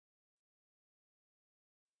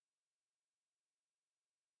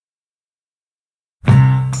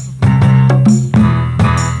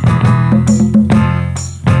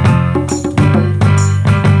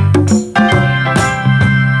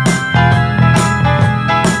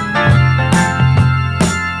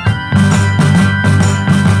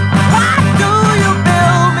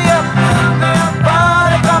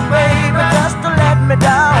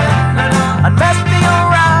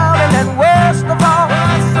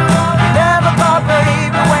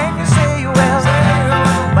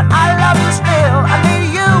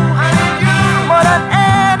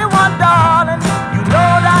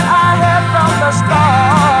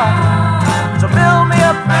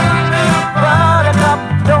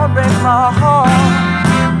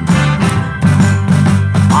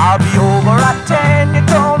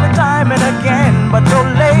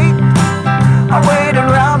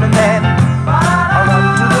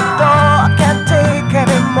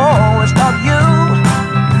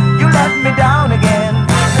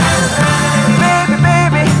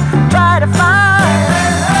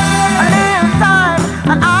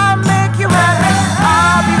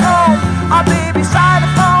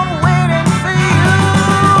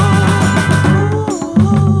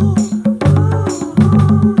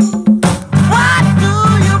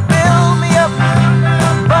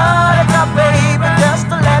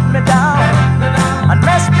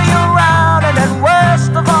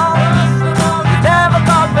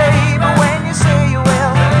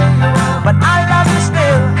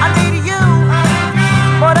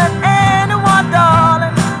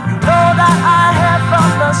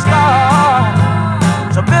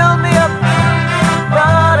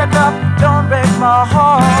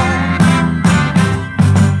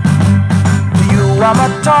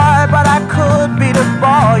toy, but I could be the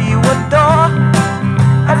boy you adore.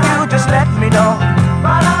 If you just let me know.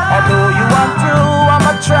 Although you are true, I'm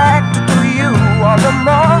attracted to you all the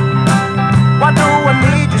more. Why do I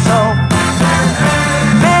need you so?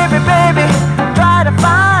 Baby, baby, try to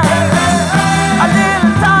find a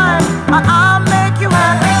little time. I'll make you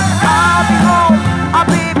happy. I'll be home, I'll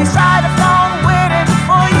be beside the phone waiting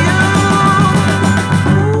for you.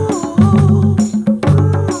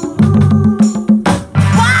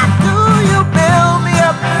 Why do you build me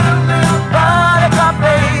up? Buttercup,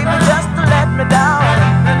 baby, just to let me down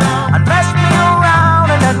and mess me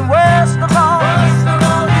around, and then worst of all,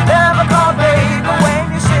 you never call baby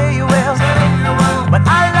when you say you will. But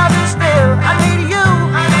I love you still, I need you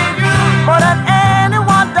more than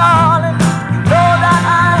anyone, darling. You know that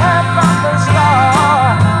I have from the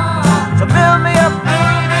start. So build me up,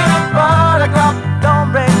 buttercup,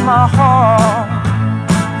 don't break my heart.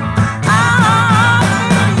 I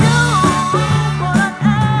need you more than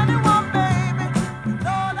anyone, baby. You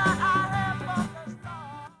know that I have from the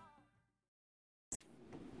start.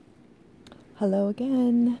 Hello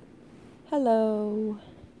again. Hello.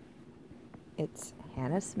 It's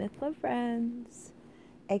Hannah Smith Love Friends,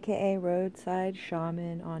 aka Roadside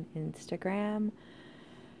Shaman on Instagram,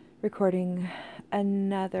 recording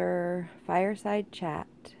another Fireside Chat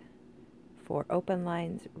for Open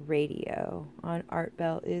Lines Radio on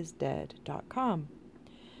artbellisdead.com.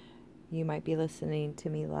 You might be listening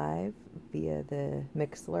to me live via the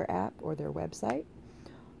Mixlr app or their website,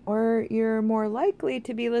 or you're more likely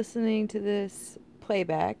to be listening to this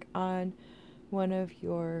playback on one of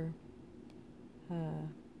your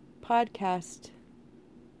podcast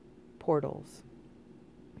portals.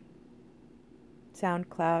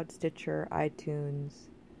 SoundCloud, Stitcher, iTunes,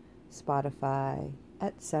 Spotify,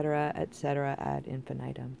 etc., ad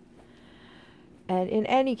infinitum. And in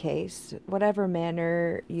any case, whatever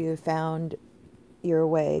manner you found your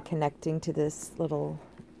way connecting to this little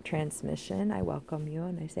transmission, I welcome you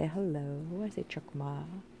and I say hello. I say chukma.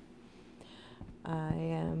 I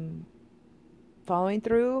am following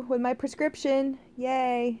through with my prescription.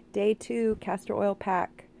 Yay! Day 2, castor oil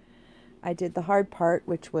pack. I did the hard part,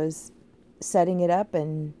 which was setting it up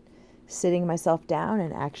and sitting myself down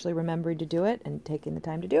and actually remembering to do it and taking the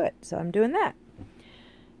time to do it. So I'm doing that.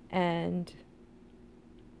 And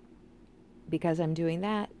because I'm doing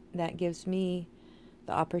that, that gives me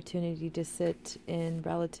the opportunity to sit in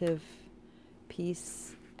relative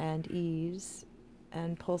peace and ease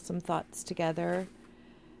and pull some thoughts together.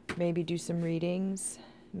 Maybe do some readings.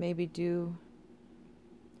 Maybe do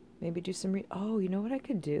some oh, you know what I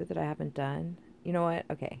could do that I haven't done? You know what?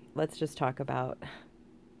 Okay, let's just talk about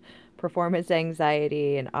performance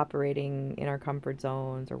anxiety and operating in our comfort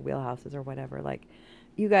zones or wheelhouses or whatever. Like,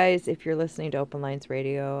 you guys, if you're listening to Open Lines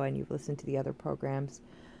Radio and you've listened to the other programs,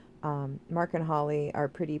 Mark and Holly are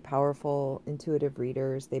pretty powerful, intuitive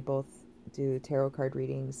readers. They both do tarot card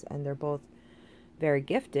readings, and they're both very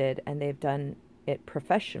gifted, and they've done it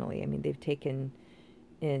professionally. I mean, they've taken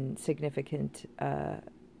in significant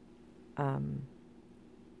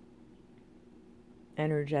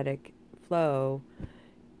energetic flow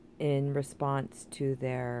in response to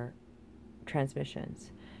their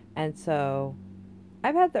transmissions. And so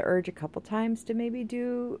I've had the urge a couple times to maybe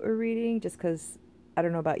do a reading, just because, I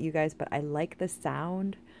don't know about you guys, but I like the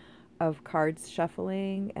sound of cards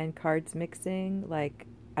shuffling and cards mixing. Like,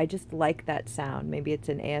 I just like that sound. Maybe it's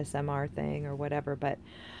an ASMR thing or whatever, but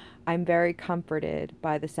I'm very comforted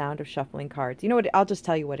by the sound of shuffling cards. You know what? I'll just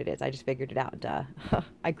tell you what it is. I just figured it out. Duh.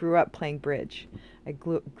 I grew up playing bridge. I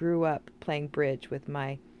grew up playing bridge with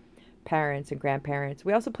my parents and grandparents.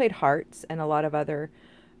 We also played hearts and a lot of other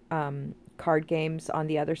card games on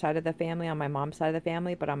the other side of the family, on my mom's side of the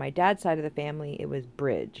family. But on my dad's side of the family, it was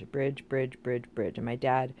bridge. And my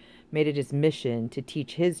dad made it his mission to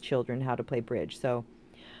teach his children how to play bridge. So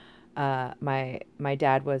my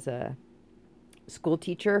dad was a school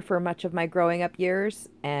teacher for much of my growing up years,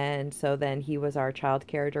 and so then he was our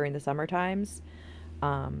childcare during the summer times,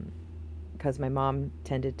 because my mom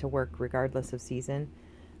tended to work regardless of season.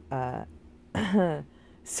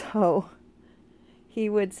 So he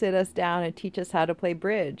would sit us down and teach us how to play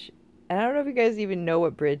bridge. And I don't know if you guys even know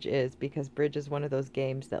what bridge is, because bridge is one of those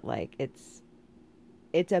games that, like, it's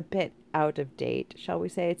a bit out of date, shall we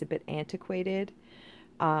say. It's a bit antiquated.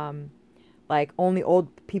 Like, only old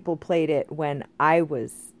people played it when I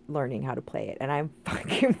was learning how to play it. And I'm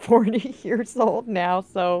fucking 40 years old now,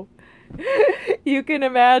 so you can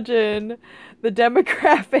imagine the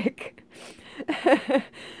demographic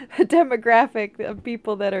of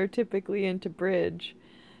people that are typically into bridge.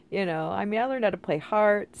 You know, I mean, I learned how to play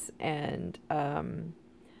hearts and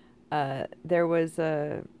There was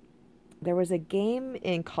a game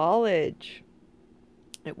in college.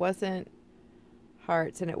 It wasn't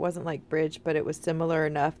hearts and it wasn't like bridge, but it was similar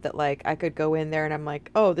enough that like I could go in there and I'm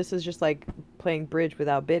like, oh, this is just like playing bridge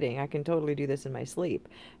without bidding. I can totally do this in my sleep.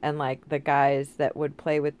 And like the guys that would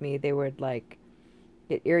play with me, they would like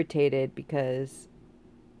get irritated because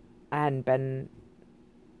I hadn't been,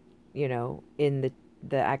 in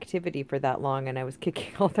the activity for that long and I was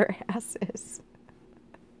kicking all their asses.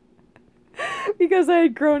 Because I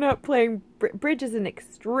had grown up playing bridge is an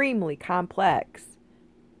extremely complex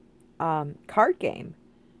card game.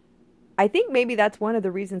 I think maybe that's one of the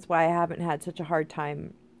reasons why I haven't had such a hard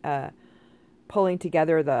time uh, pulling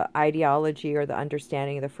together the ideology or the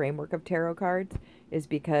understanding of the framework of tarot cards is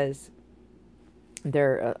because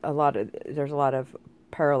there's a lot of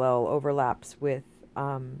parallel overlaps with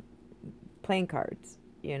playing cards,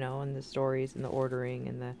 and the stories and the ordering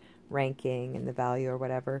and the ranking and the value or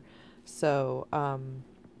whatever. So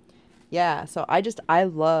yeah, so I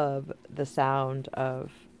love the sound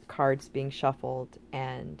of cards being shuffled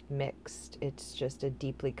and mixed. It's just a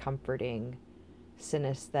deeply comforting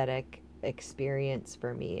synesthetic experience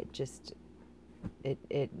for me.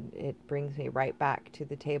 It brings me right back to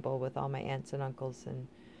the table with all my aunts and uncles and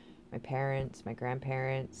my parents, my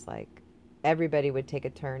grandparents, like everybody would take a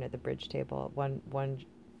turn at the bridge table at one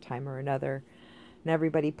time or another. And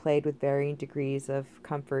everybody played with varying degrees of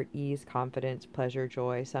comfort, ease, confidence, pleasure,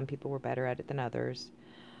 joy. Some people were better at it than others.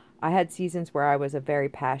 I had seasons where I was a very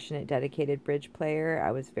passionate, dedicated bridge player.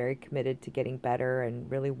 I was very committed to getting better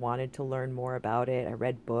and really wanted to learn more about it. I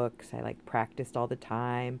read books. I like practiced all the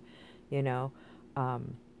time, you know.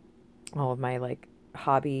 Um, all of my like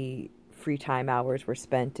hobby free time hours were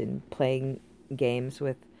spent in playing games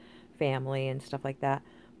with family and stuff like that.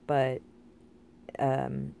 But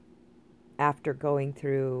um, after going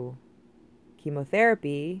through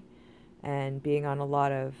chemotherapy and being on a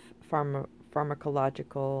lot of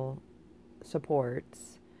pharmacological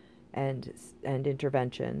supports and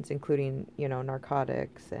interventions, including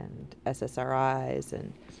narcotics and SSRIs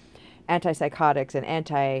and antipsychotics and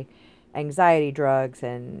anti-anxiety drugs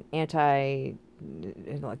and anti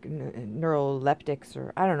like neuroleptics,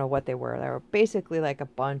 or I don't know what they were. They were basically like a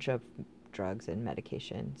bunch of drugs and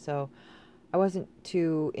medication. So I wasn't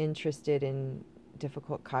too interested in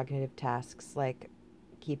difficult cognitive tasks like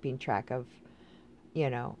keeping track of,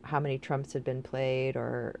 how many trumps had been played,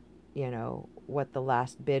 or, what the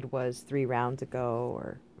last bid was 3 rounds ago,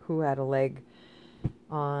 or who had a leg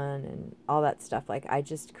on, and all that stuff. Like, I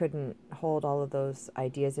just couldn't hold all of those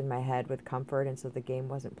ideas in my head with comfort, and so the game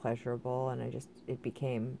wasn't pleasurable, and it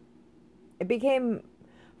became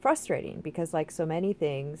frustrating because, like so many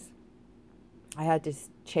things, I had to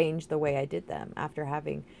change the way I did them. After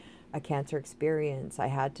having a cancer experience, I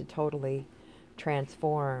had to totally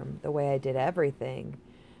transform the way I did everything.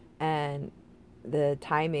 And the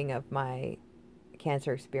timing of my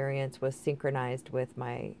cancer experience was synchronized with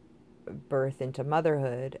my birth into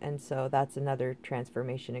motherhood. And so that's another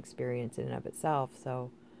transformation experience in and of itself. So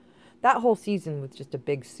that whole season was just a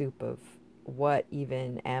big soup of what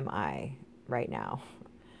even am I right now.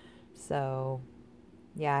 So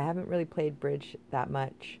yeah, I haven't really played bridge that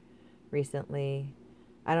much recently.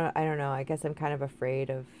 I don't know. I guess I'm kind of afraid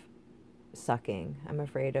of sucking. I'm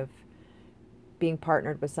afraid of being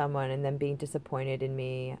partnered with someone and then being disappointed in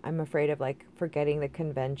me. I'm afraid of like forgetting the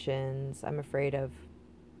conventions. I'm afraid of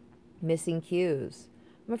missing cues.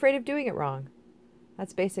 I'm afraid of doing it wrong.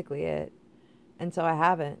 That's basically it. And so I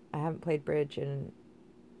haven't played bridge in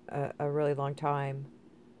a really long time.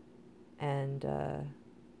 And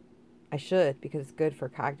I should, because it's good for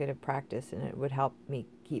cognitive practice and it would help me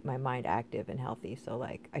keep my mind active and healthy. So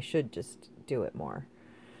like I should just do it more.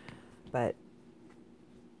 But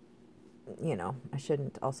I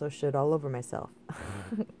shouldn't also should all over myself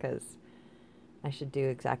because I should do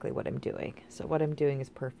exactly what I'm doing. So what I'm doing is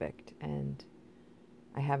perfect, and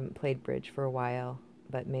I haven't played bridge for a while,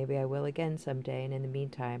 but maybe I will again someday. And in the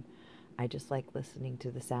meantime, I just like listening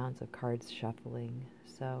to the sounds of cards shuffling.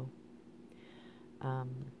 So,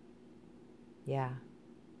 yeah.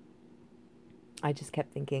 I just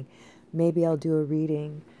kept thinking, maybe I'll do a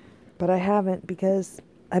reading, but I haven't because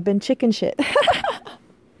I've been chicken shit.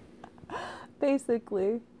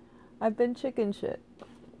 Basically, I've been chicken shit.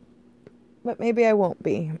 But maybe I won't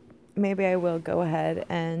be. Maybe I will go ahead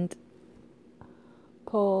and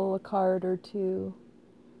pull a card or two.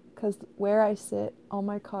 Because where I sit, all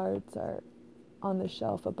my cards are on the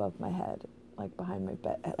shelf above my head, like behind my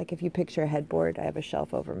bed. Like if you picture a headboard, I have a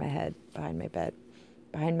shelf over my head, behind my bed.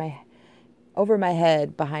 Over my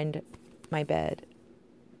head, behind my bed.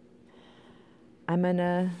 I'm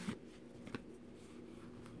gonna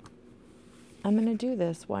I'm going to do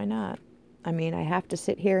this. Why not? I mean, I have to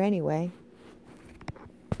sit here anyway.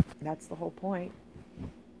 That's the whole point.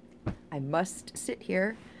 I must sit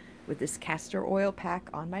here with this castor oil pack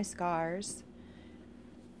on my scars.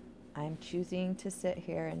 I'm choosing to sit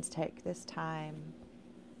here and take this time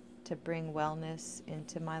to bring wellness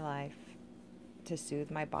into my life, to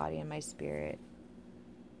soothe my body and my spirit.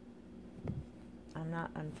 I'm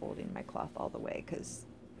not unfolding my cloth all the way because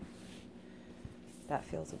that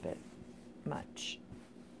feels a bit much.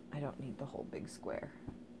 I don't need the whole big square.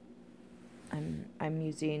 I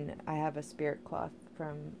have a spirit cloth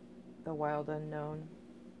from the Wild Unknown,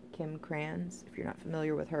 Kim Kranz. If you're not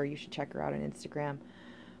familiar with her, you should check her out on Instagram.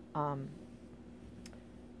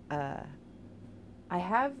 I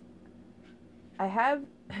have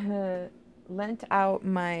lent out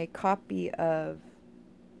my copy of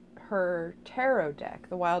her tarot deck,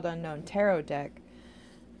 the Wild Unknown tarot deck.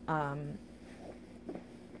 I've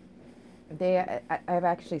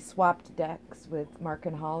actually swapped decks with Mark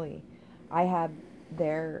and Holly. I have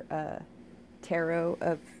their Tarot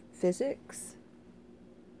of Physics.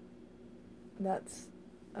 That's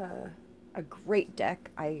a great deck.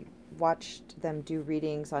 I watched them do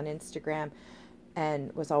readings on Instagram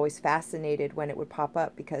and was always fascinated when it would pop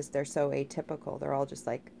up because they're so atypical. They're all just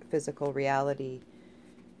like physical reality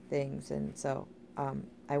things. And so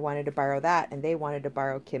I wanted to borrow that, and they wanted to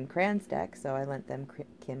borrow Kim Kran's deck, so I lent them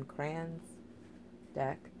Kim Kran's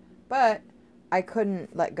deck. But I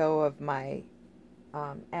couldn't let go of my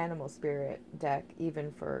animal spirit deck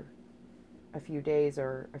even for a few days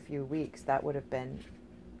or a few weeks. That would have been,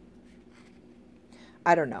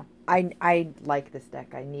 I don't know. I like this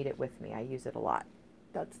deck. I need it with me. I use it a lot.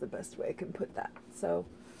 That's the best way I can put that. So,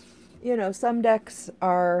 some decks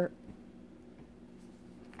are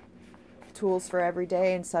tools for every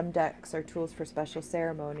day, and some decks are tools for special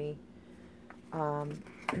ceremony.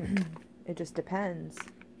 It just depends.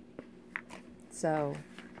 So,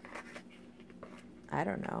 I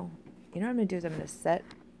don't know. You know what I'm going to do is I'm going to set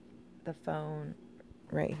the phone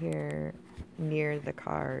right here near the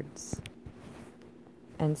cards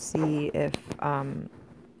and see if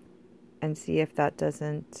that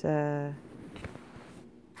doesn't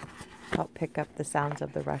help pick up the sounds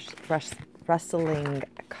of the rustling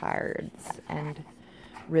cards and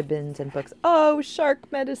ribbons and books. Oh,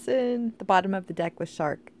 shark medicine! The bottom of the deck was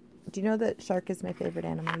shark. Do you know that shark is my favorite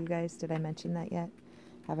animal, you guys? Did I mention that yet?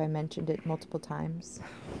 Have I mentioned it multiple times?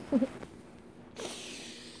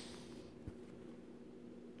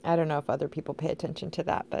 I don't know if other people pay attention to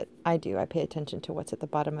that, but I do. I pay attention to what's at the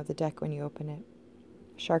bottom of the deck when you open it.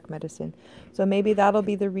 Shark medicine. So maybe that'll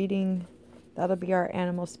be the reading. That'll be our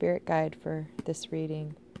animal spirit guide for this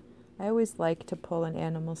reading. I always like to pull an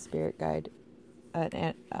animal spirit guide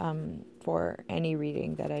for any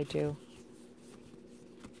reading that I do.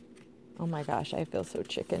 Oh my gosh, I feel so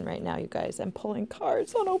chicken right now, you guys. I'm pulling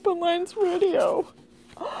cards on Open Lines Radio.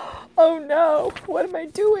 Oh no, what am I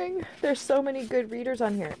doing? There's so many good readers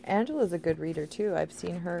on here. Angela's a good reader too. I've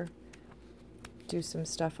seen her do some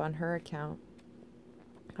stuff on her account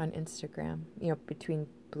on Instagram, between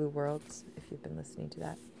Blue Worlds, if you've been listening to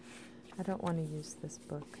that. I don't want to use this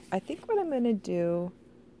book. I think what I'm going to do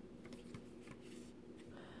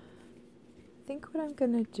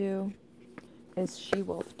is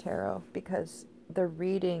She-Wolf Tarot, because the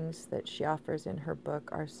readings that she offers in her book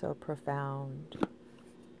are so profound.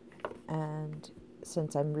 And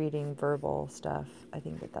since I'm reading verbal stuff, I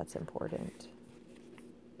think that that's important.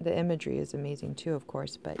 The imagery is amazing too, of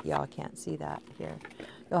course, but y'all can't see that here.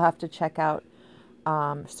 You'll have to check out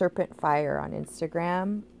Serpent Fire on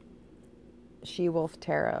Instagram. She-Wolf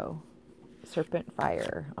Tarot. Serpent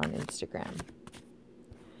Fire on Instagram.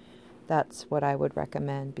 That's what I would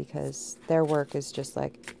recommend, because their work is just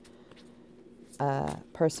like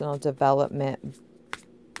personal development,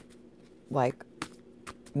 like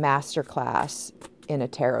masterclass in a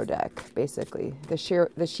tarot deck, basically. The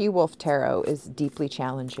She-Wolf Tarot is deeply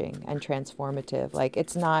challenging and transformative. Like,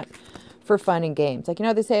 it's not for fun and games. Like,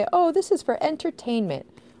 they say, oh, this is for entertainment.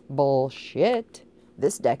 Bullshit.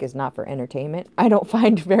 This deck is not for entertainment. I don't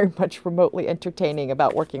find very much remotely entertaining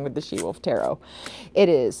about working with the She-Wolf Tarot. It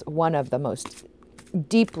is one of the most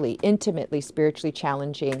deeply, intimately, spiritually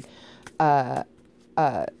challenging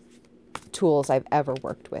tools I've ever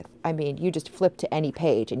worked with. I mean, you just flip to any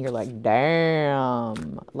page and you're like,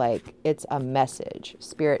 damn, like, it's a message.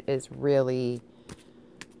 Spirit is really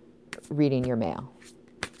reading your mail,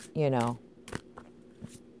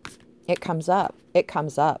 It comes up.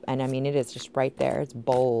 And I mean, it is just right there. It's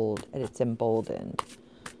bold and it's emboldened.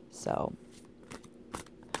 So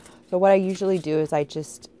what I usually do is I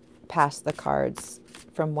just pass the cards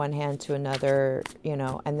from one hand to another,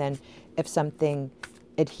 and then if something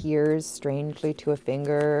adheres strangely to a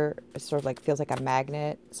finger, it sort of like feels like a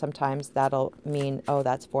magnet, sometimes that'll mean, oh,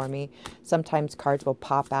 that's for me. Sometimes cards will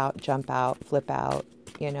pop out, jump out, flip out,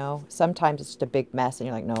 Sometimes it's just a big mess and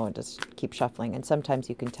you're like, no, just keep shuffling. And sometimes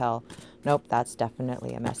you can tell, nope, that's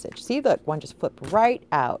definitely a message. See, look, one just flipped right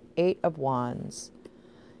out. 8 of Wands.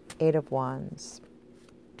 8 of Wands.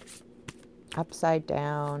 Upside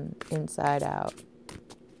down, inside out.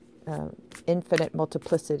 Infinite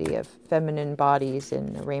multiplicity of feminine bodies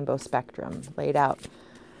in the rainbow spectrum laid out.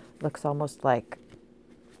 Looks almost like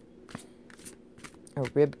a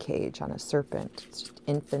rib cage on a serpent. It's just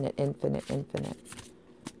infinite, infinite, infinite.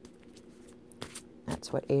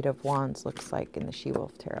 That's what 8 of Wands looks like in the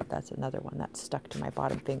She-Wolf Tarot. That's another one that's stuck to my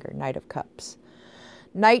bottom finger. Knight of Cups.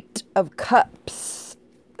 Knight of Cups.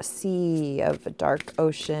 Sea of a dark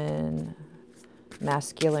ocean.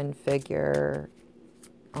 Masculine figure.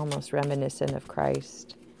 Almost reminiscent of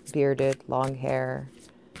Christ. Bearded, long hair.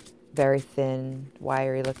 Very thin,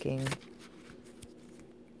 wiry looking.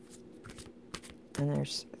 And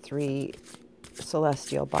there's 3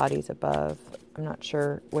 celestial bodies above. I'm not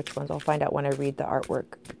sure which ones. I'll find out when I read the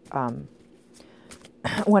artwork.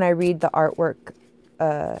 When I read the artwork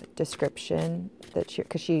description,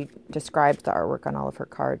 because she describes the artwork on all of her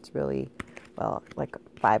cards really well. Like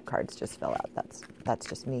 5 cards just fell out. That's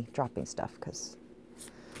just me dropping stuff because,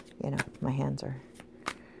 my hands are.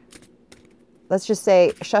 Let's just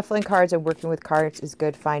say shuffling cards and working with cards is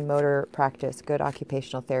good fine motor practice, good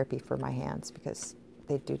occupational therapy for my hands because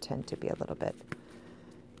they do tend to be a little bit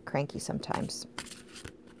cranky sometimes.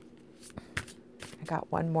 I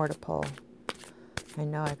got one more to pull. I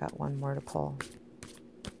know I got one more to pull.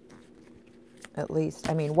 At least,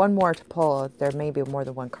 one more to pull. There may be more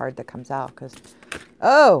than one card that comes out because,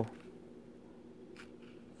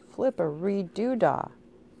 flip-a-ree-doo-dah.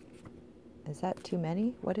 Is that too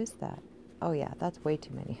many? What is that? Oh yeah, that's way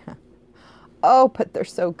too many. Oh, but they're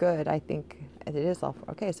so good. I think it is all.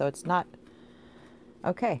 Okay, so it's not.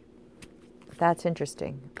 Okay. That's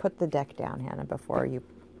interesting. Put the deck down, Hannah, before you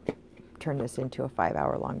turn this into a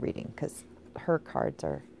 5-hour-long reading, because her cards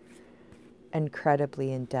are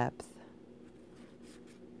incredibly in-depth.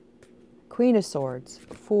 Queen of Swords,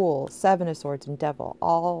 Fool, 7 of Swords, and Devil,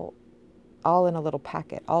 all in a little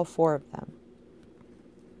packet, all 4 of them.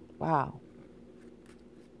 Wow.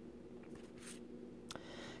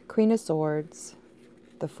 Queen of Swords,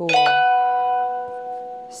 the Fool,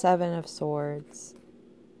 7 of Swords,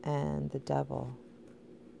 and the Devil.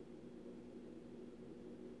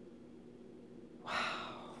 Wow.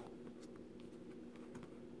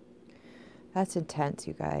 That's intense,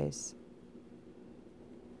 you guys.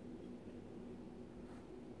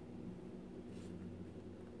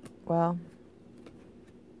 Well,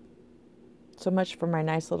 so much for my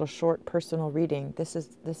nice little short personal reading. This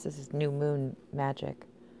is new moon magic.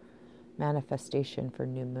 Manifestation for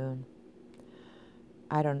new moon.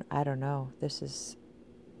 I don't know. This is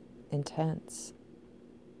intense.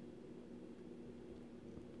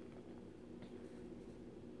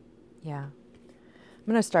 Yeah. I'm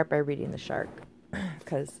going to start by reading the shark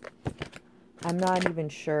because I'm not even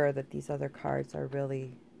sure that these other cards are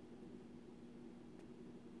really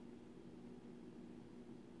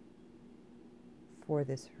for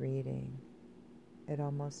this reading. It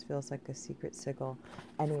almost feels like a secret sigil.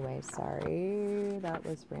 Anyway, sorry, that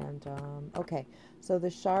was random. Okay, so the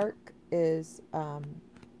shark is,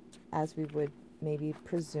 as we would maybe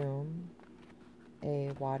presume,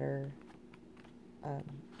 a water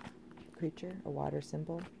creature, a water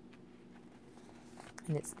symbol.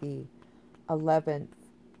 And it's the 11th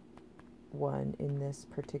one in this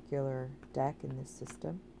particular deck, in this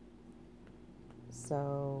system.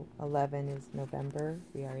 So 11 is November.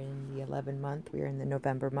 We are in the 11 month. We are in the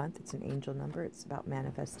November month. It's an angel number. It's about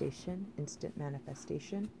manifestation, instant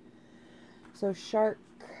manifestation. So shark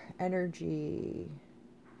energy,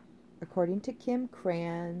 according to Kim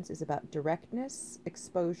Kranz, is about directness,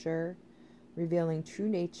 exposure, revealing true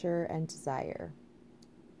nature and desire.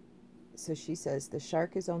 So she says, the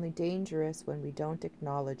shark is only dangerous when we don't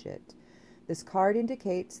acknowledge it. This card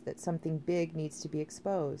indicates that something big needs to be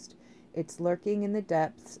exposed. It's lurking in the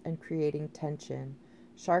depths and creating tension.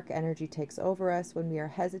 Shark energy takes over us when we are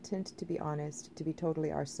hesitant to be honest, to be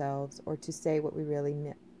totally ourselves, or to say what we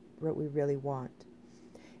really want.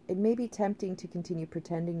 It may be tempting to continue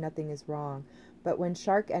pretending nothing is wrong, but when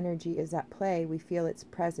shark energy is at play, we feel its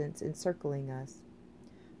presence encircling us.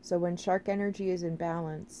 So when shark energy is in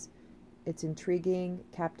balance, it's intriguing,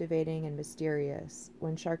 captivating, and mysterious.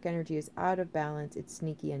 When shark energy is out of balance, it's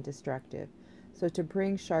sneaky and destructive. So to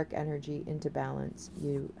bring shark energy into balance,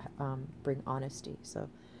 you bring honesty. So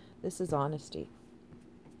this is honesty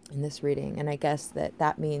in this reading. And I guess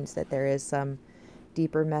that means that there is some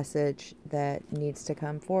deeper message that needs to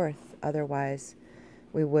come forth. Otherwise,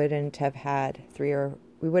 we wouldn't have had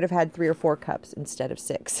we would have had 3 or 4 cups instead of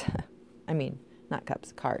 6. I mean, not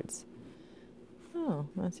cups, cards. Oh,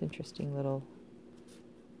 that's interesting little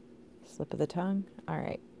slip of the tongue. All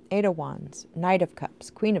right. 8 of Wands, Knight of Cups,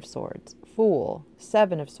 Queen of Swords, Fool,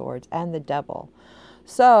 7 of Swords, and the Devil.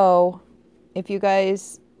 So, if you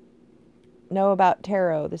guys know about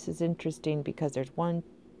tarot, this is interesting because there's 1,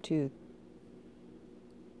 2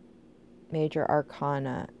 major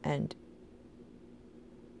arcana and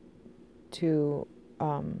 2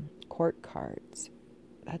 court cards.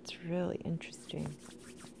 That's really interesting.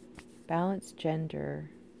 Balanced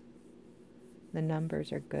gender. The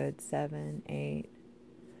numbers are good. 7, 8.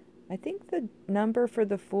 I think the number for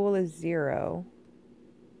the Fool is 0,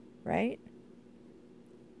 right?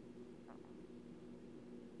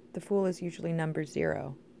 The Fool is usually number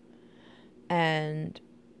 0. And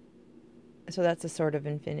so that's a sort of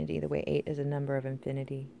infinity, the way 8 is a number of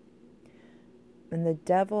infinity. And the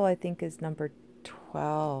Devil, I think, is number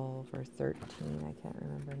 12 or 13. I can't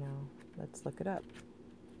remember now. Let's look it up.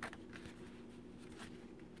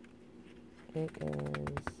 It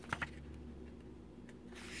is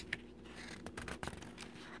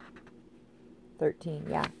 13,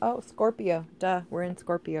 yeah. Oh, Scorpio. Duh, we're in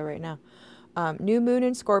Scorpio right now. New moon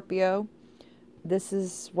in Scorpio. This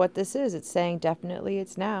is what this is. It's saying definitely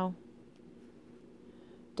it's now.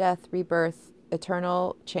 Death, rebirth,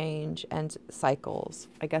 eternal change, and cycles.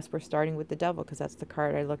 I guess we're starting with the Devil because that's the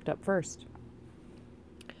card I looked up first.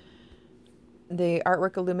 The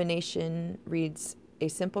artwork illumination reads, a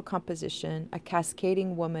simple composition, a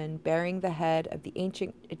cascading woman bearing the head of the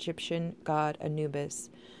ancient Egyptian god Anubis,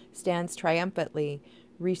 stands triumphantly,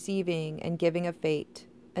 receiving and giving a fate.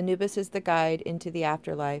 Anubis is the guide into the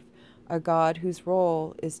afterlife, a god whose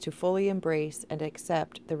role is to fully embrace and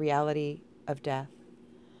accept the reality of death.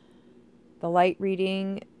 The light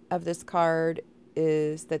reading of this card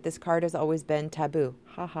is that this card has always been taboo.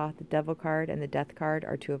 Haha, the Devil card and the Death card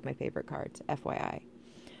are 2 of my favorite cards, FYI.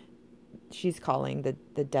 She's calling the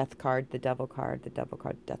Death card the Devil card, the Devil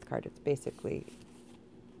card the Death card. It's basically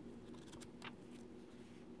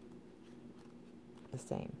the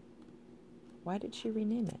same. Why did she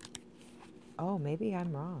rename it? Oh, maybe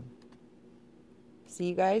I'm wrong. See,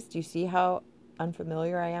 you guys? Do you see how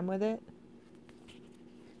unfamiliar I am with it?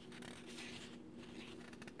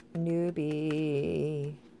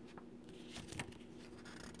 Newbie.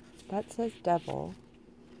 That says Devil.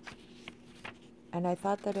 And I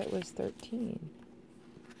thought that it was 13.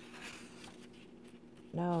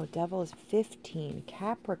 No, Devil is 15.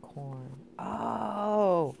 Capricorn.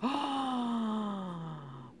 Oh.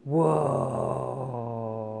 Whoa.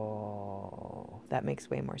 That makes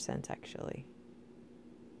way more sense, actually.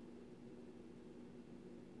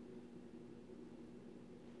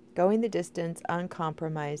 Going the distance,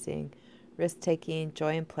 uncompromising, risk-taking,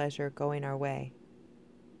 joy and pleasure going our way.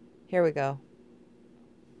 Here we go.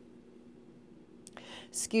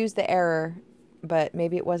 Excuse the error, but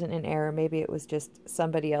maybe it wasn't an error. Maybe it was just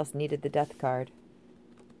somebody else needed the Death card.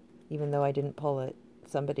 Even though I didn't pull it,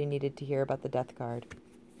 somebody needed to hear about the Death card.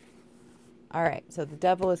 All right, so the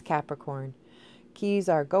Devil is Capricorn. Keys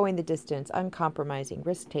are going the distance, uncompromising,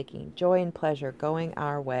 risk-taking, joy and pleasure going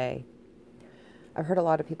our way. I've heard a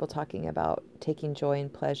lot of people talking about taking joy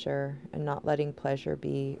and pleasure and not letting pleasure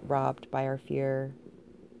be robbed by our fear.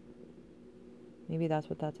 Maybe that's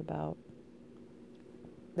what that's about.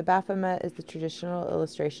 The Baphomet is the traditional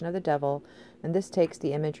illustration of the Devil, and this takes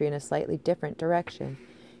the imagery in a slightly different direction.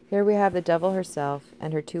 Here we have the Devil herself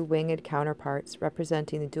and her 2 winged counterparts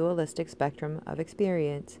representing the dualistic spectrum of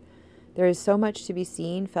experience. There is so much to be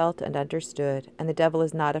seen, felt, and understood, and the Devil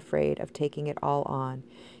is not afraid of taking it all on.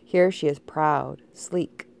 Here she is proud,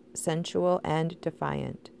 sleek, sensual, and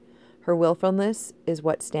defiant. Her willfulness is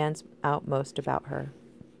what stands out most about her.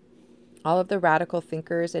 All of the radical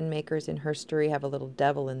thinkers and makers in her story have a little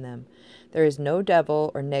devil in them. There is no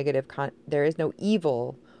devil or there is no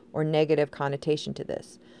evil or negative connotation to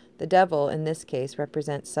this. The devil, in this case,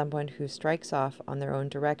 represents someone who strikes off on their own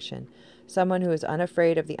direction, someone who is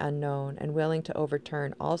unafraid of the unknown and willing to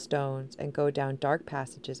overturn all stones and go down dark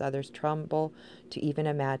passages others tremble to even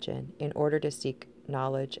imagine in order to seek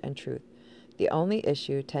knowledge and truth. The only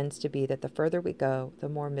issue tends to be that the further we go, the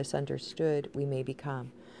more misunderstood we may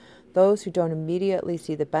become. Those who don't immediately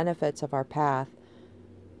see the benefits of our path.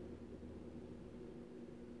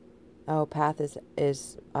 Path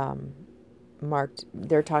is marked.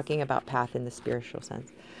 They're talking about path in the spiritual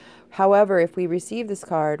sense. However, if we receive this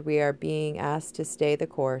card, we are being asked to stay the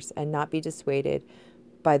course and not be dissuaded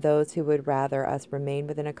by those who would rather us remain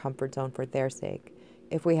within a comfort zone for their sake.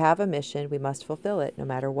 If we have a mission, we must fulfill it, no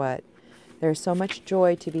matter what. There is so much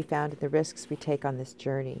joy to be found in the risks we take on this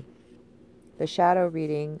journey. The shadow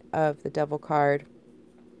reading of the Devil card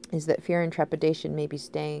is that fear and trepidation may be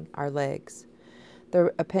staying our legs.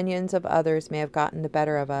 The opinions of others may have gotten the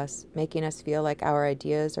better of us, making us feel like our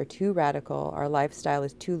ideas are too radical, our lifestyle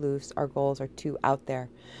is too loose, our goals are too out there.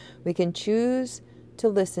 We can choose to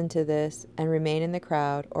listen to this and remain in the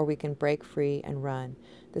crowd, or we can break free and run.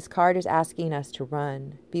 This card is asking us to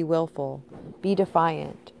run, be willful, be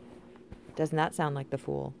defiant. Doesn't that sound like the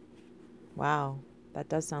Fool? Wow, that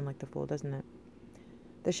does sound like the Fool, doesn't it?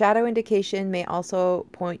 The shadow indication may also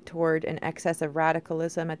point toward an excess of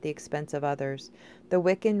radicalism at the expense of others. The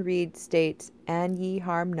Wiccan reed states, "And ye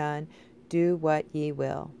harm none, do what ye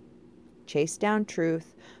will. Chase down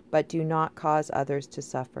truth, but do not cause others to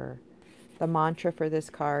suffer." The mantra for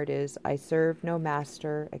this card is, "I serve no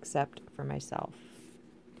master except for myself."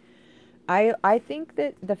 I think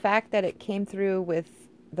that the fact that it came through with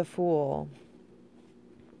the Fool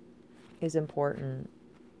is important.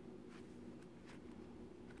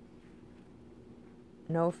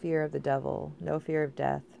 No fear of the devil, no fear of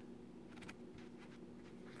death.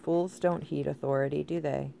 Fools don't heed authority, do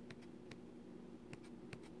they?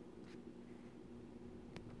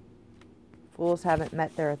 Fools haven't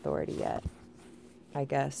met their authority yet, I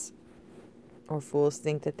guess. Or fools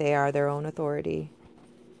think that they are their own authority.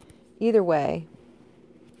 Either way,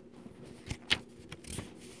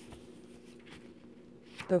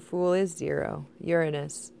 the Fool is 0,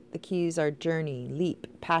 Uranus. The keys are journey, leap,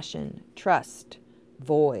 passion, trust,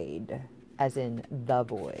 void, as in the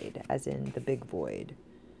void, as in the big void.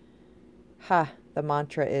 The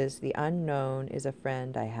mantra is, "The unknown is a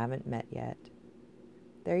friend I haven't met yet."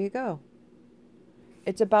 There you go.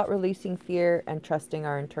 It's about releasing fear and trusting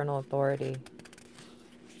our internal authority.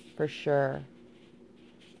 For sure.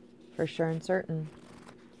 For sure and certain.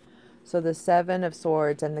 So the 7 of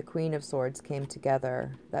Swords and the Queen of Swords came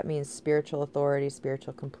together. That means spiritual authority,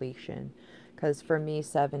 spiritual completion. Because for me,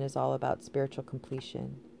 7 is all about spiritual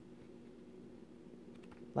completion.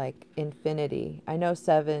 Like infinity. I know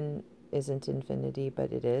 7 isn't infinity,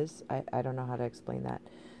 but it is. I don't know how to explain that.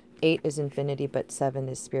 8 is infinity, but 7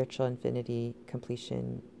 is spiritual infinity,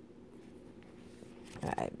 completion.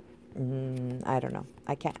 I don't know.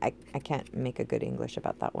 I can't make a good English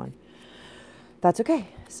about that one. That's okay.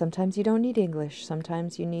 Sometimes you don't need English.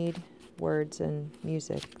 Sometimes you need words and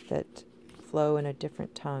music that flow in a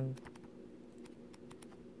different tongue.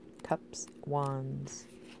 Cups, wands,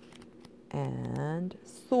 and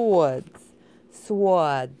swords.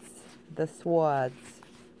 Swords. The swords.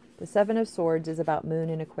 The 7 of Swords is about Moon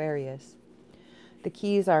in Aquarius. The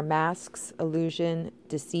keys are masks, illusion,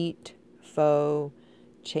 deceit, foe,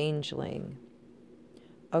 changeling.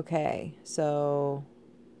 Okay, so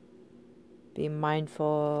be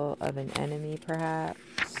mindful of an enemy,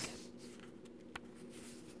 perhaps.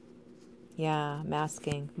 Yeah,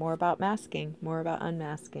 masking. More about masking. More about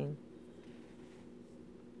unmasking.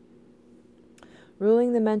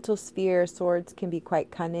 Ruling the mental sphere, swords can be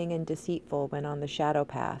quite cunning and deceitful when on the shadow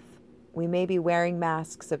path. We may be wearing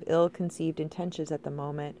masks of ill-conceived intentions at the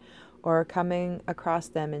moment, or coming across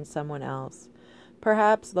them in someone else.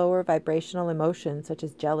 Perhaps lower vibrational emotions such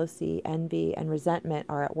as jealousy, envy, and resentment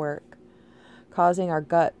are at work, causing our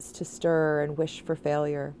guts to stir and wish for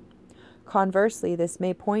failure. Conversely, this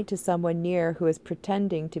may point to someone near who is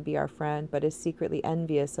pretending to be our friend but is secretly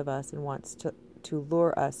envious of us and wants to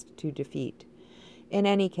lure us to defeat. In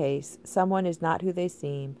any case, someone is not who they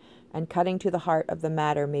seem, and cutting to the heart of the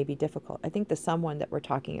matter may be difficult. I think the someone that we're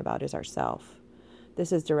talking about is ourself.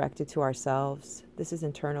 This is directed to ourselves. This is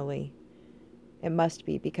internally. It must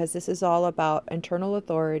be, because this is all about internal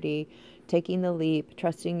authority, taking the leap,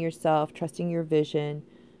 trusting yourself, trusting your vision,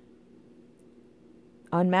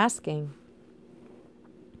 unmasking.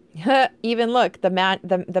 Even look, the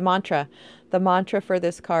mantra. The mantra for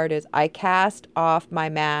this card is, "I cast off my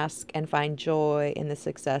mask and find joy in the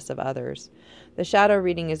success of others." The shadow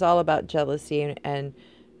reading is all about jealousy and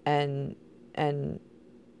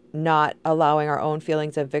not allowing our own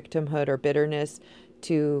feelings of victimhood or bitterness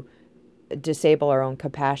to disable our own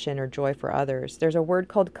compassion or joy for others. There's a word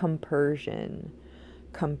called compersion.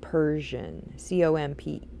 Compersion.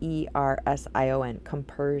 Compersion.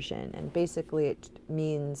 Compersion. And basically it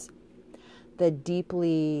means the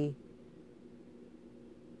deeply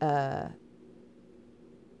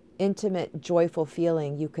intimate, joyful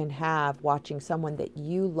feeling you can have watching someone that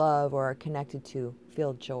you love or are connected to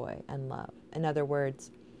feel joy and love. In other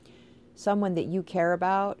words, someone that you care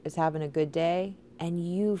about is having a good day, and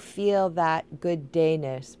you feel that good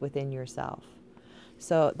dayness within yourself.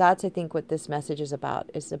 So that's, I think, what this message is about.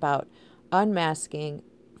 It's about unmasking,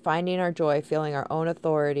 finding our joy, feeling our own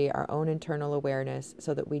authority, our own internal awareness,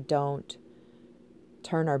 so that we don't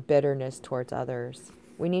turn our bitterness towards others.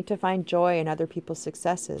 We need to find joy in other people's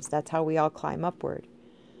successes. That's how we all climb upward.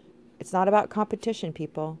 It's not about competition,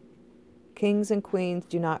 people. Kings and queens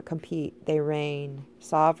do not compete. They reign.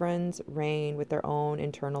 Sovereigns reign with their own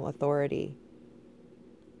internal authority.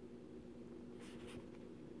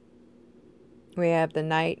 We have the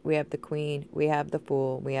knight, we have the queen, we have the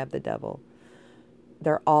fool, we have the devil.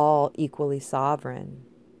 They're all equally sovereign.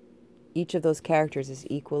 Each of those characters is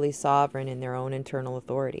equally sovereign in their own internal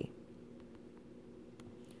authority.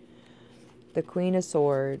 The Queen of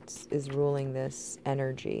Swords is ruling this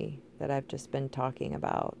energy that I've just been talking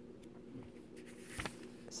about.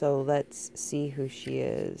 So let's see who she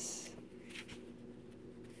is.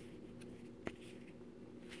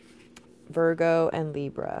 Virgo and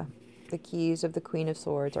Libra. The keys of the Queen of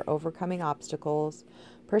Swords are overcoming obstacles,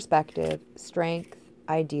 perspective, strength,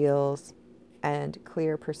 ideals, and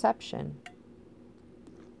clear perception.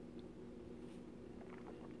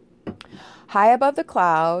 High above the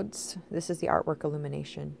clouds, this is the artwork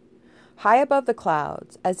illumination. High above the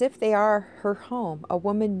clouds, as if they are her home, a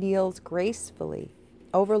woman kneels gracefully,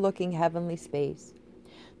 overlooking heavenly space.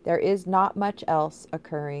 There is not much else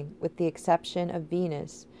occurring, with the exception of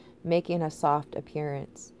Venus making a soft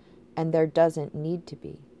appearance, and there doesn't need to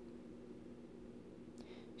be.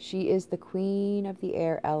 She is the queen of the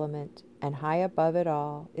air element, and high above it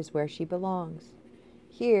all is where she belongs.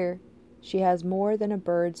 Here, she has more than a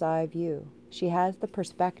bird's eye view. She has the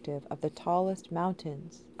perspective of the tallest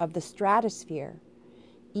mountains, of the stratosphere,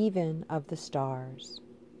 even of the stars.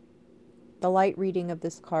 The light reading of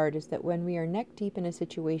this card is that when we are neck deep in a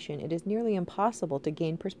situation, it is nearly impossible to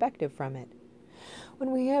gain perspective from it.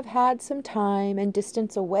 When we have had some time and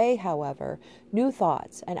distance away, however, new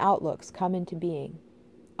thoughts and outlooks come into being.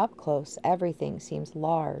 Up close, everything seems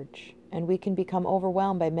large, and we can become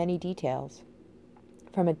overwhelmed by many details.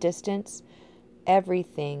 From a distance,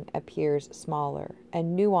 everything appears smaller,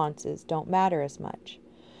 and nuances don't matter as much.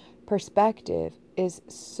 Perspective is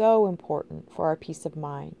so important for our peace of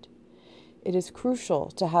mind. It is crucial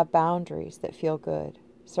to have boundaries that feel good,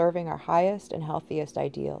 serving our highest and healthiest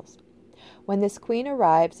ideals. When this queen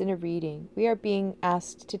arrives in a reading, we are being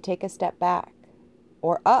asked to take a step back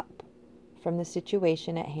or up from the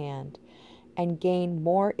situation at hand and gain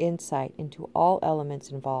more insight into all elements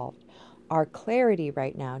involved. Our clarity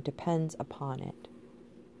right now depends upon it.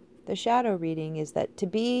 The shadow reading is that to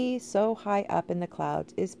be so high up in the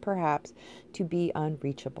clouds is perhaps to be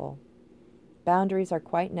unreachable. Boundaries are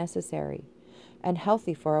quite necessary and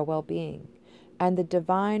healthy for our well-being and the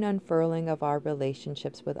divine unfurling of our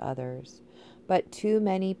relationships with others. But too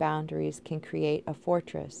many boundaries can create a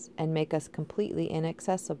fortress and make us completely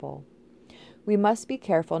inaccessible. We must be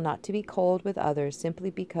careful not to be cold with others simply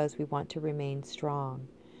because we want to remain strong.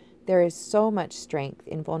 There is so much strength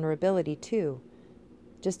in vulnerability too.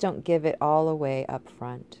 Just don't give it all away up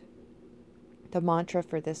front. The mantra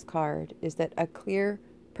for this card is that a clear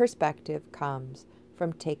perspective comes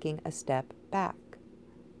from taking a step back.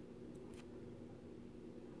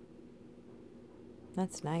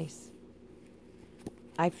 That's nice.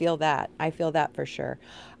 I feel that. I feel that for sure.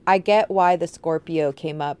 I get why the Scorpio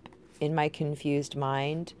came up in my confused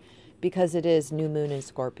mind, because it is new moon in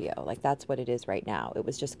Scorpio. Like, that's what it is right now. It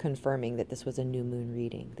was just confirming that this was a new moon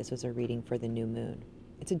reading. This was a reading for the new moon.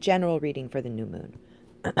 It's a general reading for the new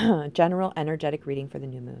moon. General energetic reading for the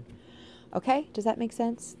new moon. Okay, does that make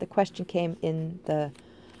sense? The question came in the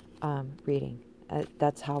reading.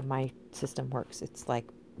 That's how my system works. It's like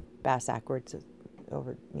bass backwards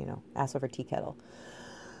over, ass over tea kettle.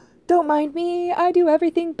 Don't mind me, I do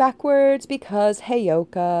everything backwards because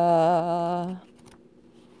heyoka.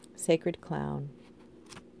 Sacred Clown.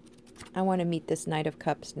 I want to meet this Knight of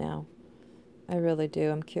Cups now. I really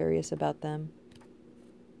do. I'm curious about them.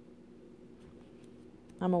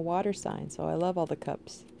 I'm a water sign, so I love all the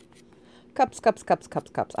cups. Cups, cups, cups,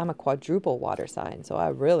 cups, cups. I'm a quadruple water sign, so I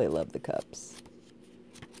really love the cups.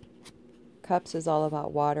 Cups is all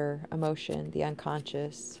about water, emotion, the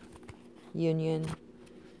unconscious, union,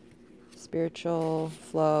 spiritual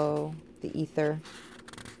flow, the ether.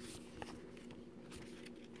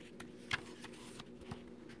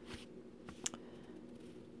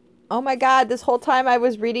 Oh my God, this whole time I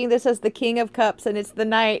was reading this as the King of Cups and it's the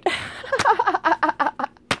Knight.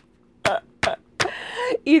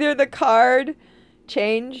 Either the card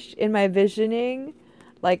changed in my visioning,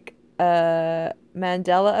 like a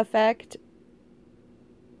Mandela effect,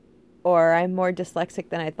 Or I'm more dyslexic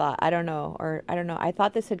than I thought. I don't know. Or I don't know. I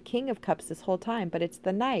thought this had King of Cups this whole time, but it's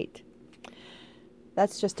the Knight.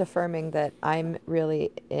 That's just affirming that I'm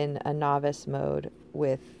really in a novice mode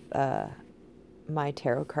with my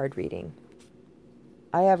tarot card reading.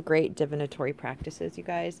 I have great divinatory practices, you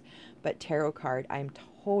guys, but tarot card, I'm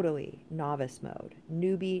totally novice mode.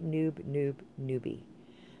 Newbie, newbie.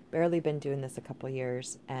 Barely been doing this a couple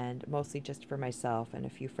years, and mostly just for myself and a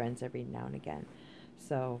few friends every now and again.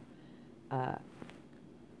 So, uh,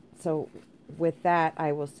 so with that,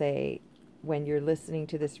 I will say, when you're listening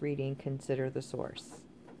to this reading, consider the source.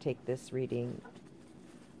 Take this reading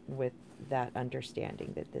with that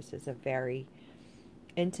understanding that this is a very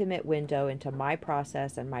intimate window into my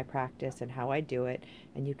process and my practice and how I do it,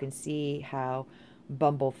 and you can see how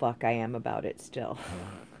bumblefuck I am about it still.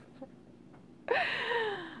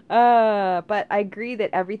 But I agree that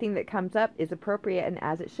everything that comes up is appropriate and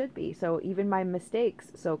as it should be. So even my mistakes,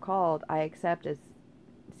 so called, I accept as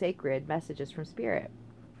sacred messages from Spirit.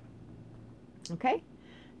 Okay?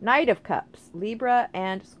 Knight of Cups, Libra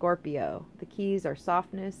and Scorpio. The keys are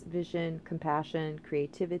softness, vision, compassion,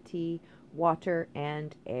 creativity, water,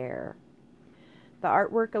 and air. The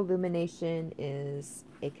artwork illumination is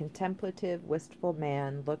a contemplative, wistful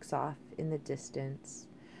man looks off in the distance,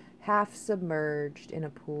 half submerged in a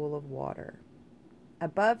pool of water.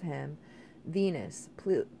 Above him, Venus,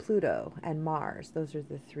 Pluto, and Mars. Those are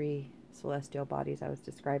the three celestial bodies I was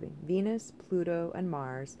describing. Venus, Pluto, and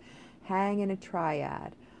Mars hang in a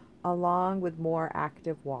triad, along with more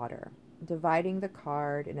active water, dividing the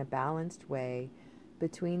card in a balanced way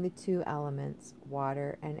between the two elements,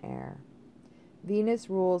 water and air. Venus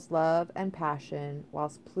rules love and passion,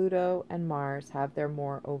 whilst Pluto and Mars have their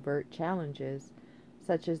more overt challenges,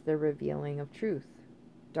 such as the revealing of truth,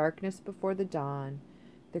 darkness before the dawn,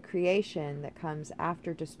 the creation that comes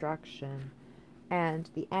after destruction, and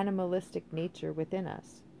the animalistic nature within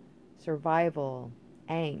us, survival,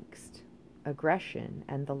 angst, aggression,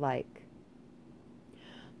 and the like.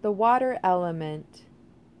 The water element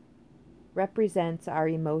represents our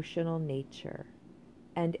emotional nature,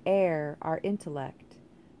 and air our intellect,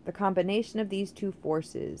 the combination of these two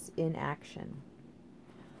forces in action.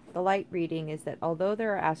 The light reading is that although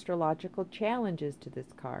there are astrological challenges to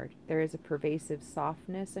this card, there is a pervasive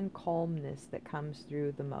softness and calmness that comes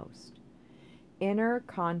through the most. Inner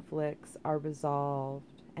conflicts are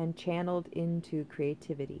resolved and channeled into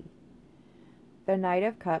creativity. The Knight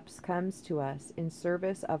of Cups comes to us in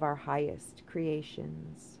service of our highest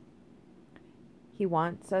creations. He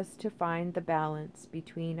wants us to find the balance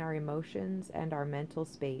between our emotions and our mental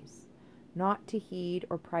space, not to heed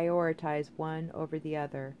or prioritize one over the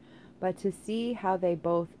other, but to see how they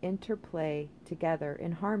both interplay together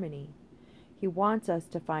in harmony. He wants us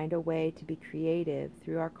to find a way to be creative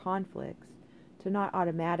through our conflicts, to not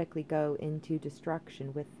automatically go into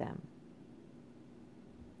destruction with them.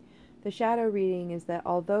 The shadow reading is that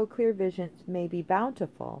although clear visions may be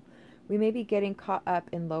bountiful, we may be getting caught up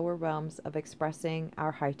in lower realms of expressing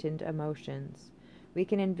our heightened emotions. We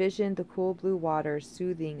can envision the cool blue waters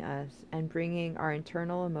soothing us and bringing our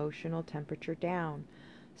internal emotional temperature down,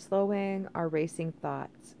 slowing our racing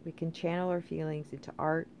thoughts. We can channel our feelings into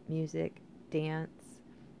art, music, dance,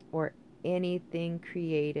 or anything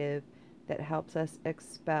creative that helps us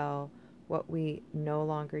expel what we no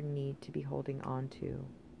longer need to be holding on to.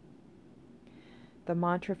 The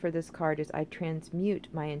mantra for this card is, I transmute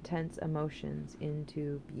my intense emotions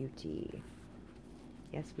into beauty.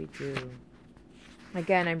 Yes, we do.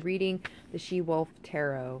 Again, I'm reading the She-Wolf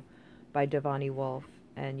Tarot by Devani Wolf,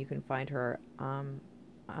 and you can find her on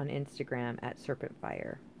Instagram at Serpent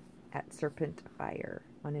Fire. At Serpent Fire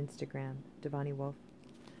on Instagram, Devani Wolf.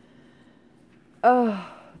 Oh,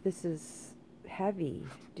 this is heavy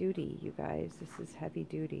duty, you guys. This is heavy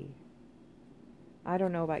duty. I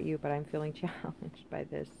don't know about you, but I'm feeling challenged by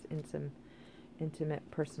this in some intimate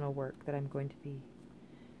personal work that I'm going to be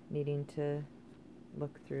needing to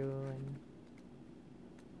look through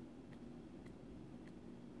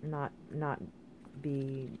and not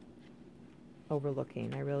be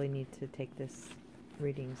overlooking. I really need to take this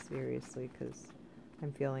reading seriously because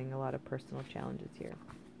I'm feeling a lot of personal challenges here.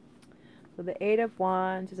 So the Eight of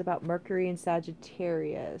Wands is about Mercury and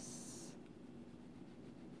Sagittarius.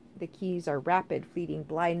 The keys are rapid, fleeting,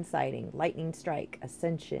 blindsiding, lightning strike,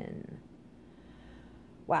 ascension.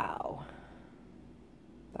 Wow.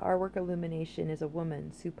 The artwork illumination is a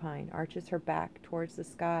woman, supine, arches her back towards the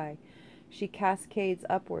sky. She cascades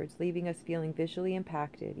upwards, leaving us feeling visually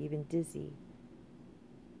impacted, even dizzy.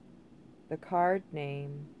 The card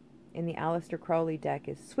name in the Aleister Crowley deck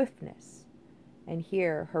is Swiftness, and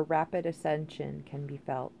here her rapid ascension can be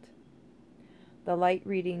felt. The light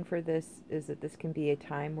reading for this is that this can be a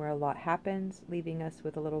time where a lot happens, leaving us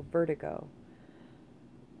with a little vertigo.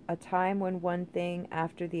 A time when one thing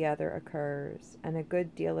after the other occurs, and a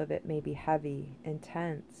good deal of it may be heavy,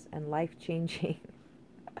 intense, and life-changing.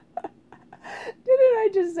 Didn't I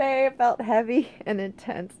just say it felt heavy and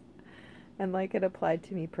intense and like it applied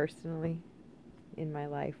to me personally in my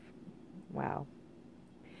life? Wow.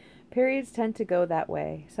 Periods tend to go that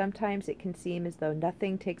way. Sometimes it can seem as though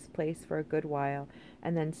nothing takes place for a good while,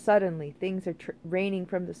 and then suddenly things are raining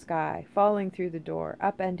from the sky, falling through the door,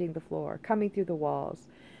 upending the floor, coming through the walls.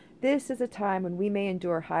 This is a time when we may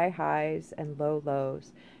endure high highs and low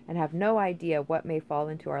lows, and have no idea what may fall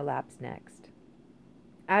into our laps next.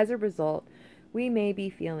 As a result, we may be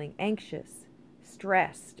feeling anxious,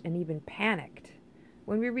 stressed, and even panicked.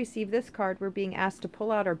 When we receive this card, we're being asked to pull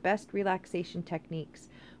out our best relaxation techniques,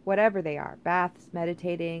 whatever they are: baths,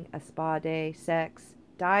 meditating, a spa day, sex.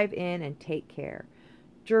 Dive in and take care.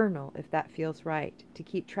 Journal if that feels right, to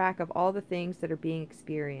keep track of all the things that are being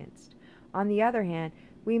experienced. On the other hand,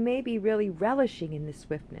 we may be really relishing in this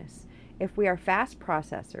swiftness. If we are fast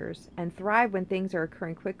processors and thrive when things are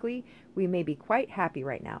occurring quickly, we may be quite happy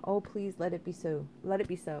right now. Oh, please let it be so. Let it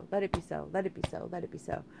be so. Let it be so. Let it be so. Let it be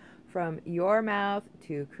so. From your mouth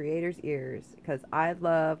to creator's ears, because I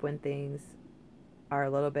love when things are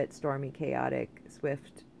a little bit stormy, chaotic,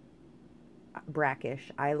 swift,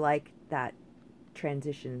 brackish. I like that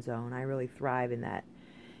transition zone. I really thrive in that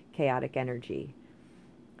chaotic energy.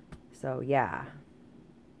 So yeah,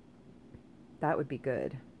 that would be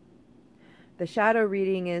good. The shadow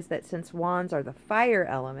reading is that since wands are the fire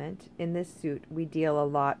element, in this suit we deal a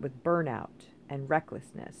lot with burnout and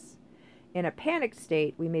recklessness. In a panicked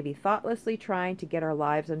state, we may be thoughtlessly trying to get our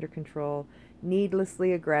lives under control,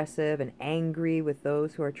 needlessly aggressive and angry with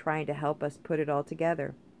those who are trying to help us put it all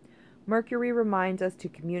together. Mercury reminds us to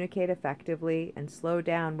communicate effectively and slow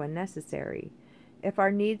down when necessary. If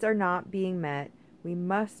our needs are not being met, we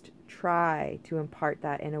must try to impart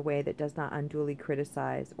that in a way that does not unduly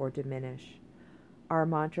criticize or diminish. Our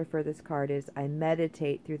mantra for this card is, I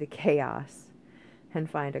meditate through the chaos and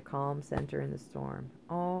find a calm center in the storm.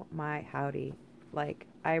 Oh my howdy. Like,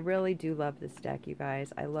 I really do love this deck, you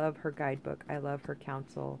guys. I love her guidebook. I love her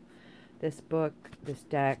counsel. This book, this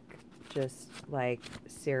deck, just like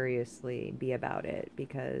seriously be about it,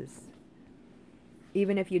 because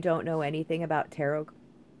even if you don't know anything about tarot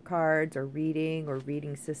cards or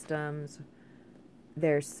reading systems,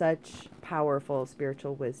 there's such powerful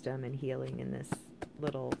spiritual wisdom and healing in this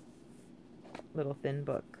little thin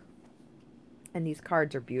book. And these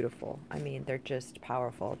cards are beautiful. I mean, they're just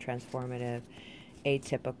powerful, transformative,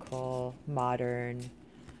 atypical, modern,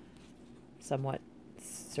 somewhat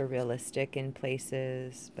surrealistic in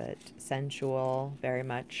places, but sensual, very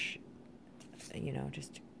much,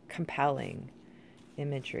 just compelling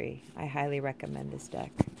imagery. I highly recommend this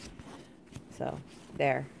deck. So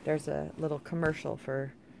there's a little commercial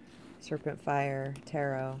for Serpent Fire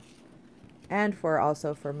Tarot, and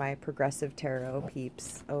also for my progressive tarot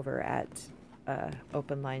peeps over at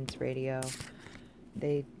Open Lines Radio.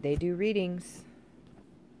 They do readings.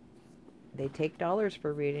 They take dollars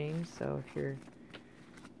for readings, so if you're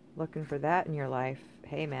looking for that in your life,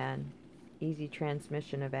 hey man, easy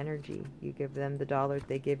transmission of energy. You give them the dollars,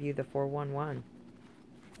 they give you the 411.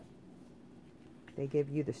 They give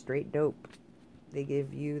you the straight dope. They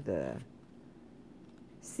give you the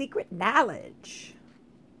secret knowledge.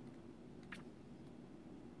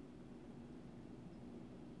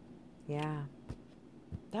 Yeah.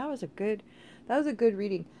 That was a good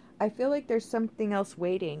reading. I feel like there's something else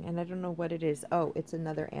waiting, and I don't know what it is. Oh, it's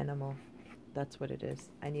another animal. That's what it is.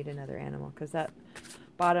 I need another animal, because that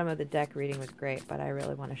bottom of the deck reading was great, but I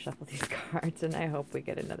really want to shuffle these cards, and I hope we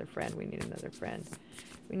get another friend. We need another friend.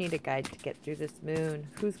 We need a guide to get through this moon.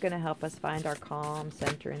 Who's going to help us find our calm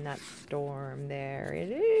center in that storm? There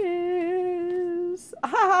it is.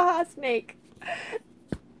 Ah, snake.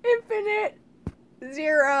 Infinite.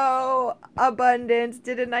 Zero. Abundance.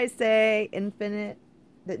 Didn't I say infinite?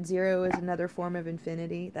 That zero is another form of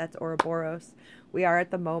infinity. That's Ouroboros. We are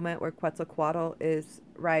at the moment where Quetzalcoatl is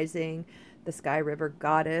rising. The Sky River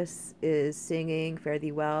Goddess is singing, fare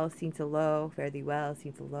thee well, seen to low, fare thee well,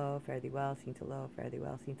 seen to low, fare thee well, seen to low, fare thee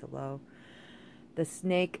well, seen to low. The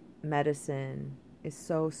snake medicine is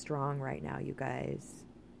so strong right now, you guys.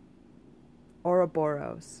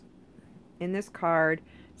 Ouroboros. In this card,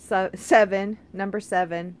 seven, number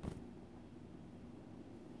seven.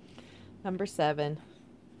 Number seven.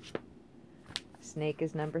 Snake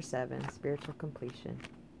is number 7, spiritual completion.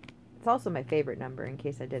 It's also my favorite number, in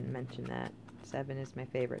case I didn't mention that. 7 is my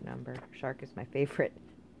favorite number. Shark is my favorite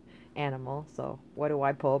animal, so what do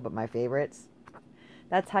I pull but my favorites?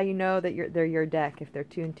 That's how you know that they're your deck. If they're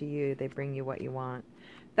tuned to you, they bring you what you want.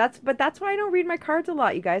 That's why I don't read my cards a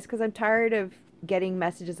lot, you guys, because I'm tired of getting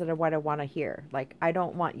messages that are what I want to hear. Like, I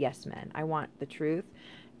don't want yes men. I want the truth.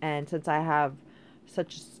 And since I have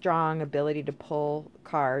such a strong ability to pull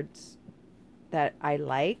cards that I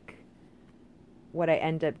like, what I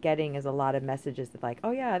end up getting is a lot of messages that like,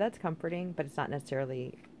 oh yeah, that's comforting, but it's not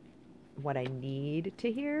necessarily what I need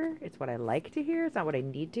to hear. It's what I like to hear. It's not what I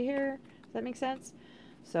need to hear. Does that make sense?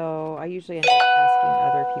 So I usually end up asking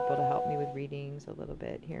other people to help me with readings a little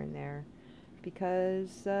bit here and there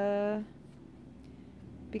because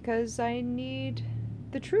I need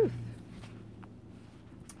the truth.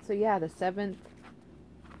 So yeah, the seventh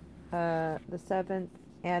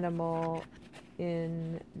animal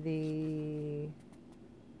in the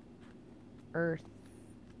Earth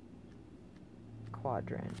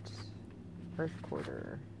quadrant, Earth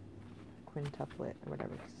quarter, quintuplet, or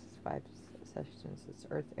whatever. It's 5 sessions. It's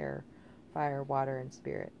Earth, air, fire, water, and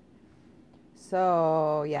spirit.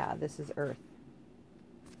 So yeah, this is Earth.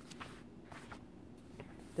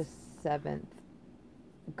 The seventh,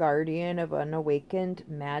 guardian of unawakened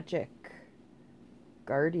magic.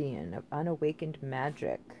 Guardian of unawakened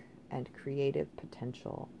magic and creative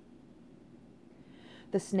potential.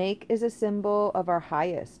 The snake is a symbol of our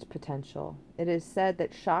highest potential. It is said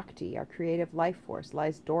that Shakti, our creative life force,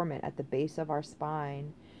 lies dormant at the base of our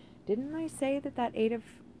spine. Didn't I say that 8 of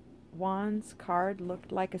Wands card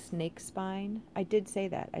looked like a snake spine? I did say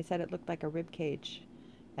that. I said it looked like a rib cage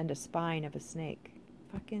and a spine of a snake.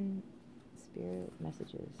 Fucking spirit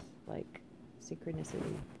messages. Like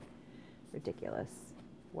synchronicity. Ridiculous.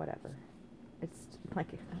 Whatever. It's like,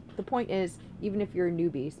 the point is, even if you're a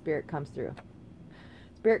newbie, spirit comes through.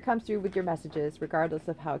 Spirit comes through with your messages, regardless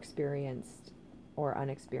of how experienced or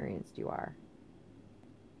unexperienced you are.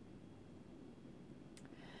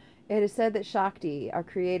 It is said that Shakti, our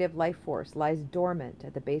creative life force, lies dormant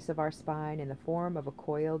at the base of our spine in the form of a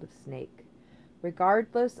coiled snake.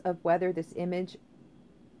 Regardless of whether this image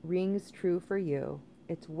rings true for you,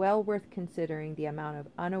 it's well worth considering the amount of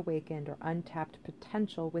unawakened or untapped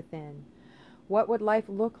potential within. What would life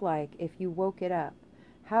look like if you woke it up?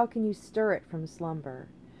 How can you stir it from slumber?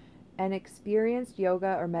 An experienced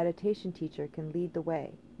yoga or meditation teacher can lead the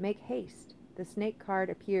way. Make haste. The snake card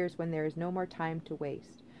appears when there is no more time to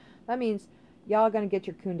waste. That means y'all going to get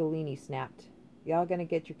your kundalini snapped. Y'all going to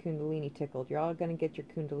get your kundalini tickled. You're all going to get your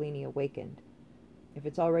kundalini awakened. If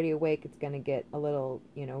it's already awake, it's going to get a little,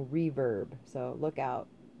 reverb. So look out.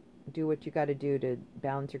 Do what you got to do to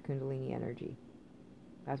balance your kundalini energy.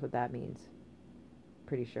 That's what that means.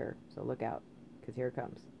 Pretty sure. So look out, because here it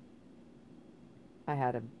comes. I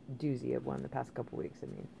had a doozy of one the past couple weeks.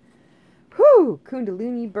 Whew!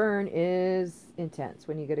 Kundalini burn is intense.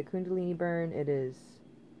 When you get a kundalini burn, it is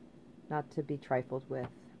not to be trifled with.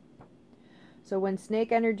 So when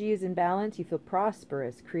snake energy is in balance, you feel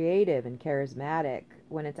prosperous, creative, and charismatic.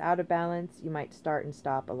 When it's out of balance, you might start and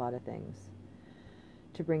stop a lot of things.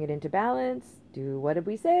 To bring it into balance, do, what did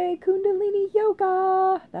we say? Kundalini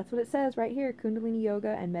yoga. That's what it says right here. Kundalini yoga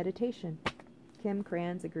and meditation. Kim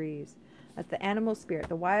Kranz agrees. That's the animal spirit,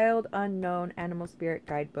 the wild unknown animal spirit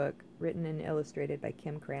guidebook, written and illustrated by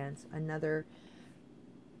Kim Kranz. Another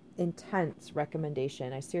intense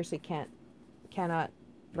recommendation. I seriously cannot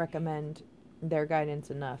recommend their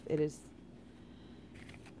guidance enough. It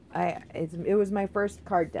was my first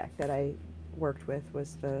card deck that I worked with,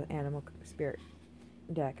 was the animal spirit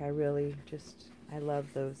deck. I love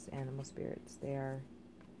those animal spirits. They're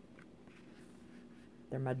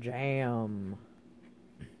my jam.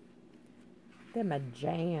 They're my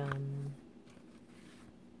jam.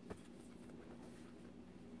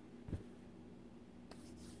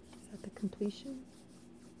 Is that the completion?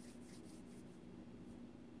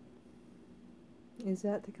 Is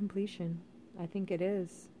that the completion? I think it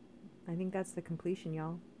is. I think that's the completion,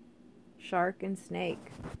 y'all. Shark and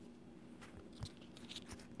snake.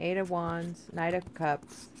 8 of Wands, Knight of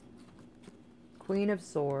Cups, Queen of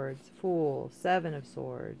Swords, Fool, 7 of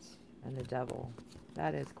Swords, and the Devil.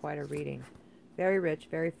 That is quite a reading. Very rich,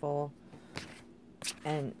 very full.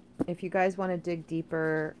 And if you guys want to dig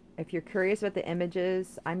deeper, if you're curious about the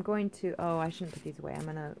images, I'm going to, I shouldn't put these away. I'm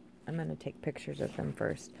going to take pictures of them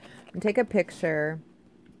first. I'm going to take a picture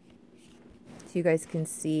so you guys can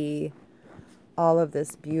see all of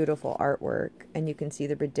this beautiful artwork, and you can see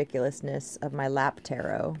the ridiculousness of my lap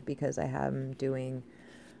tarot, because I'm doing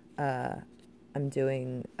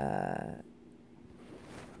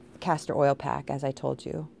castor oil pack, as I told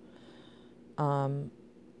you.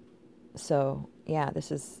 So yeah,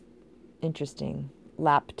 this is interesting.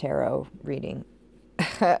 Lap tarot reading.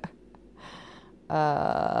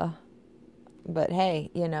 But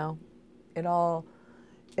hey, it all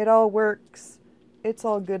works. It's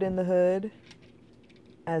all good in the hood,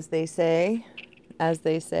 as they say. As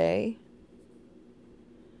they say.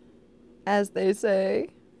 As they say.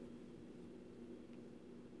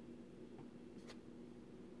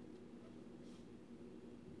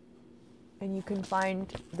 And you can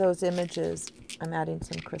find those images. I'm adding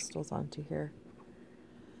some crystals onto here.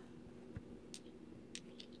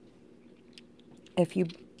 If you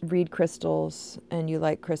read crystals and you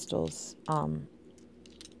like crystals,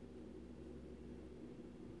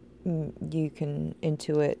 you can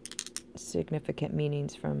intuit significant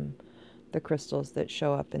meanings from the crystals that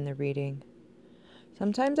show up in the reading.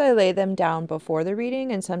 Sometimes I lay them down before the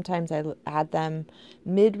reading, and sometimes I add them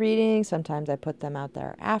mid-reading. Sometimes I put them out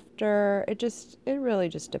there after. It really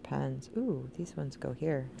just depends. Ooh, these ones go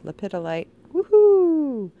here. Lepidolite.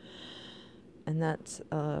 Woohoo! And that's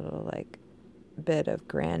a little, bit of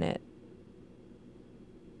granite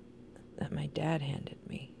that my dad handed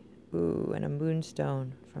me. Ooh, and a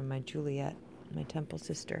moonstone from my Juliet, my temple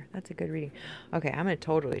sister. That's a good reading. Okay, I'm going to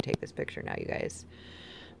totally take this picture now, you guys.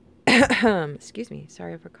 Excuse me.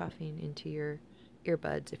 Sorry for coughing into your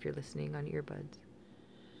earbuds if you're listening on earbuds.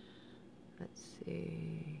 Let's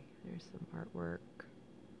see. There's some artwork.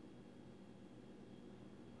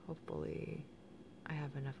 Hopefully I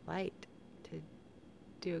have enough light to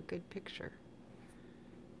do a good picture.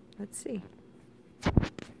 Let's see.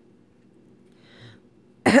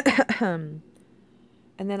 And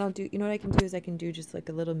then I'll do, what I can do is I can do just a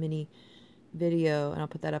little mini video, and I'll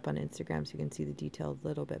put that up on Instagram so you can see the detail a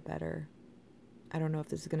little bit better. I don't know if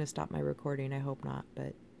this is going to stop my recording. I hope not,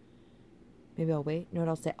 but maybe I'll wait. No,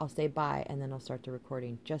 I'll say bye, and then I'll start the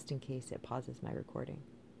recording just in case it pauses my recording.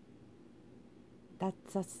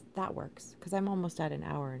 That works, because I'm almost at an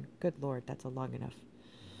hour, and good Lord, that's a long enough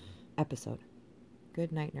episode.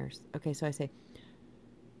 Good night, nurse. Okay, so I say,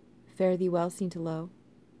 fare thee well, Saint-Alo.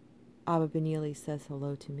 Abba Benili says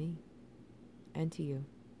hello to me, and to you.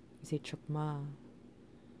 You say Chokma.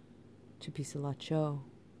 Chupisalacho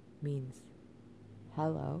means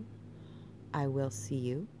hello. I will see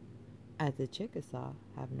you. As the Chickasaw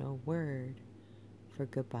have no word for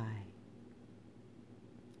goodbye.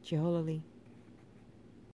 Chihololi.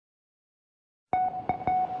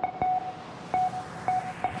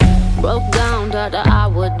 Broke down that I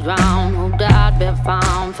would drown. Hoped I'd be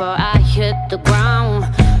found, for I hit the ground.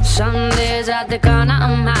 Some days at the corner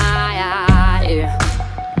of my eye.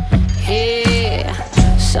 Yeah.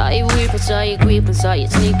 Saw you weeping, saw you creeping, saw you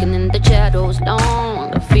sneaking in the shadows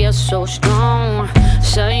long. The fear so strong.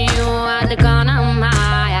 Saw you at the corner of my